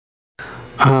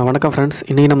வணக்கம் ஃப்ரெண்ட்ஸ்.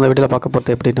 இன்றைக்கி நம்ம வீடியோவில் பார்க்க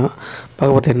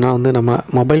போகிறது என்ன வந்து நம்ம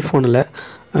மொபைல் ஃபோனில்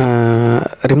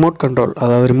ரிமோட் கண்ட்ரோல்,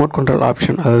 அதாவது ரிமோட் கண்ட்ரோல்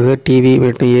ஆப்ஷன், அதாவது TV,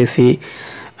 AC,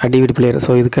 DVD player,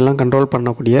 so இதுக்கெல்லாம் கண்ட்ரோல்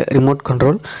பண்ணக்கூடிய ரிமோட்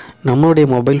கண்ட்ரோல் நம்மளுடைய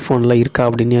மொபைல் ஃபோனில் இருக்கா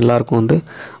அப்படின்னு எல்லாருக்கும் வந்து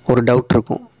ஒரு டவுட்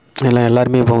இருக்கும்.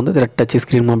 எல்லாருமே இப்போ வந்து டச்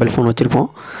ஸ்க்ரீன் மொபைல் ஃபோன் வச்சுருப்போம்.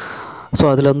 ஸோ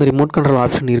அதில் வந்து ரிமோட் கண்ட்ரோல்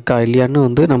ஆப்ஷன் இருக்கா இல்லையான்னு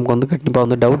வந்து நமக்கு வந்து கண்டிப்பாக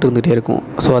வந்து டவுட் இருந்துகிட்டே இருக்கும்.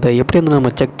 ஸோ அதை எப்படி வந்து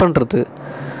நம்ம செக் பண்ணுறது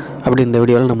அப்படி இந்த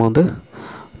வீடியோவில் நம்ம வந்து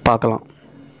பார்க்கலாம்.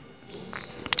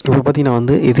 இப்போ பார்த்திங்கன்னா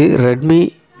வந்து இது ரெட்மி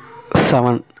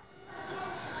 7.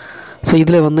 ஸோ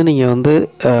இதில் வந்து நீங்கள் வந்து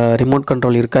ரிமோட்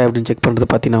கண்ட்ரோல் இருக்கா அப்படின்னு செக் பண்ணுறது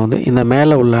பார்த்திங்கன்னா வந்து இந்த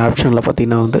மேலே உள்ள ஆப்ஷனில்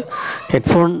பார்த்திங்கன்னா வந்து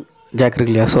ஹெட்ஃபோன் ஜாக்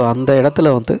இருக்கு இல்லையா, ஸோ அந்த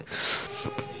இடத்துல வந்து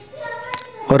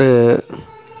ஒரு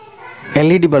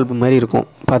எல்இடி பல்பு மாதிரி இருக்கும்.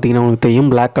 பார்த்திங்கன்னா உங்களுக்கு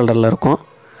தெரியும், பிளாக் கலரில் இருக்கும்.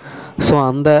 ஸோ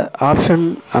அந்த ஆப்ஷன்,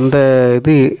 அந்த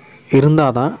இது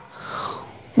இருந்தால் தான்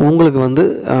உங்களுக்கு வந்து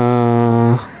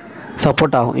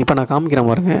சப்போர்ட் ஆகும். இப்போ நான் காமிக்கிறேன்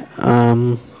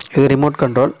பாருங்கள். இது remote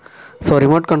control. So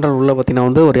remote control உள்ளே பார்த்திங்கன்னா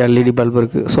வந்து ஒரு எல்இடி பல்பு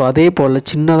இருக்குது. ஸோ அதே போல்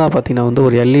சின்னதாக பார்த்திங்கன்னா வந்து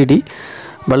ஒரு எல்இடி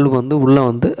பல்பு வந்து உள்ளே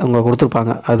வந்து அவங்க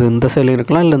கொடுத்துருப்பாங்க. அது இந்த சைடில்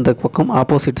இருக்கலாம், இல்லை இந்த பக்கம்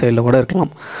ஆப்போசிட் சைடில் கூட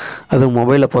இருக்கலாம். அது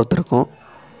மொபைலை பொறுத்திருக்கும்.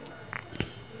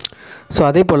 ஸோ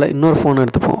அதே போல் இன்னொரு ஃபோன்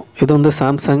எடுத்துப்போம். இது வந்து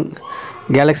Samsung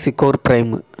Galaxy core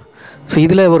prime. So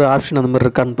இதில் ஒரு ஆப்ஷன் அந்த மாதிரி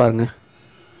இருக்கான்னு பாருங்கள்.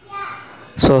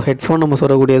 ஸோ ஹெட்ஃபோன் நம்ம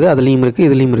சொல்லக்கூடியது அதுலேயும் இருக்குது,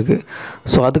 இதுலேயும் இருக்குது.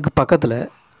 ஸோ அதுக்கு பக்கத்தில்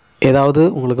ஏதாவது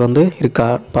உங்களுக்கு வந்து இருக்கா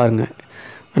பாருங்கள்.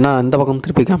 ஏன்னா அந்த பக்கம்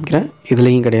திருப்பி காமிக்கிறேன்,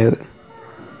 இதுலேயும் கிடையாது.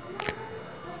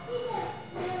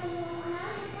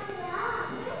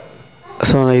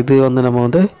 ஸோ இது வந்து நம்ம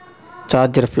வந்து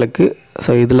சார்ஜர் ஃப்ளக்கு.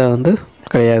 ஸோ இதில் வந்து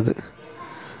கிடையாது.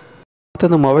 அடுத்து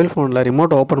இந்த மொபைல் ஃபோனில்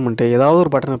ரிமோட் ஓப்பன் பண்ணிட்டு ஏதாவது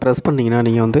ஒரு பட்டனை ப்ரெஸ் பண்ணிங்கன்னா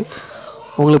நீங்கள் வந்து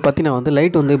உங்களுக்கு பார்த்தீங்கன்னா வந்து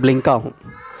லைட் வந்து பிளிங்க் ஆகும்.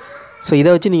 ஸோ இதை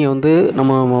வச்சு நீங்கள் வந்து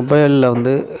நம்ம மொபைலில்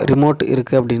வந்து ரிமோட்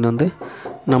இருக்குது அப்படின்னு வந்து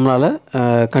நம்மளால்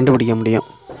கண்டுபிடிக்க முடியும்.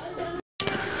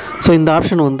 ஸோ இந்த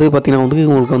ஆப்ஷன் வந்து பார்த்திங்கன்னா வந்து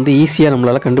உங்களுக்கு வந்து ஈஸியாக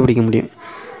நம்மளால் கண்டுபிடிக்க முடியும்.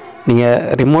 நீங்கள்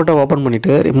ரிமோட்டை ஓப்பன்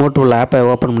பண்ணிவிட்டு, ரிமோட் உள்ள ஆப்பை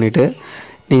ஓப்பன் பண்ணிவிட்டு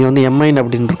நீங்கள் வந்து எம்ஐன்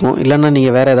அப்படின்னு இருக்கும், இல்லைன்னா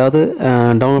நீங்கள் வேறு ஏதாவது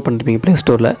டவுன்லோட் பண்ணிருப்பீங்க ப்ளே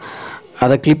ஸ்டோரில்,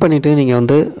 அதை கிளிக் பண்ணிவிட்டு நீங்கள்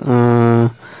வந்து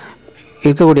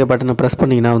இருக்கக்கூடிய பட்டனை ப்ரெஸ்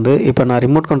பண்ணிங்கன்னா வந்து இப்போ நான்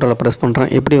ரிமோட் கண்ட்ரோலை ப்ரெஸ்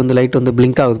பண்ணுறேன், எப்படி வந்து லைட் வந்து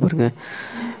பிளிங்க் ஆகுது பாருங்கள்.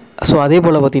 ஸோ அதே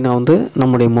போல் பார்த்திங்கன்னா வந்து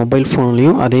நம்முடைய மொபைல்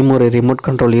ஃபோன்லேயும் அதே மாதிரி ரிமோட்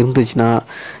கண்ட்ரோல் இருந்துச்சுன்னா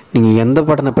நீங்கள் எந்த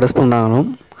பட்டனை ப்ரெஸ் பண்ணாலும்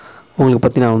உங்களுக்கு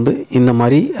பார்த்திங்கன்னா வந்து இந்த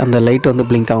மாதிரி அந்த லைட் வந்து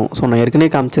பிளிங்க் ஆகும். ஸோ நான் ஏற்கனவே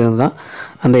காமிச்சது தான்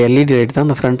அந்த எல்இடி லைட் தான்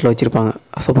அந்த ஃப்ரண்ட்டில் வச்சுருப்பாங்க.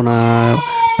 ஸோ இப்போ நான்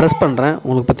ப்ரெஸ் பண்ணுறேன்,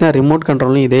 உங்களுக்கு பார்த்திங்கன்னா ரிமோட்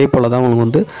கண்ட்ரோலும் இதே போல் தான் உங்களுக்கு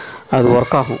வந்து அது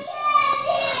ஒர்க் ஆகும்.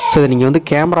 ஸோ இதை நீங்கள் வந்து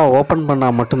கேமரா ஓப்பன்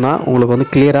பண்ணால் மட்டும்தான் உங்களுக்கு வந்து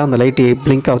கிளியராக அந்த லைட்டு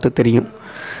பிளிங்க் ஆகுது தெரியும்.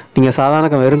 நீங்கள்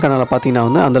சாதாரண வெறும் கண்ணால் பார்த்தீங்கன்னா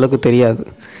வந்து அந்தளவுக்கு தெரியாது.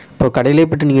 இப்போ கடையிலே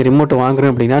போய்ட்டு நீங்கள் ரிமோட்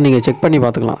வாங்குறேன் அப்படின்னா நீங்கள் செக் பண்ணி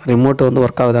பார்த்துக்கலாம் ரிமோட் வந்து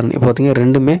ஒர்க் ஆகுதான்னு. இப்போ பார்த்திங்கன்னா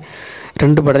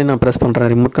ரெண்டு பட்டனையும் நான் ப்ரெஸ் பண்ணுறேன்,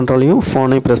 ரிமோட் கண்ட்ரோலையும்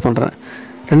ஃபோனையும் ப்ரெஸ் பண்ணுறேன்.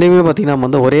 ரெண்டுமே பார்த்திங்கன்னா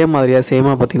வந்து ஒரே மாதிரியாக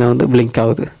சேமாக பார்த்திங்கன்னா வந்து பிளிங்க்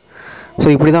ஆகுது. ஸோ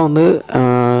இப்படி தான் வந்து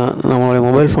நம்மளுடைய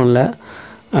மொபைல் ஃபோனில்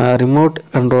ரிமோட்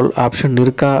கண்ட்ரோல் ஆப்ஷன்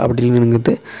இருக்கா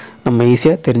அப்படிங்கிறது நம்ம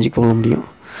ஈஸியாக தெரிஞ்சுக்க முடியும்.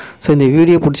 ஸோ இந்த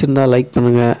வீடியோ பிடிச்சிருந்தால் லைக்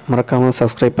பண்ணுங்கள், மறக்காமல்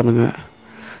சப்ஸ்கிரைப் பண்ணுங்கள்.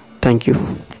 தேங்க்யூ.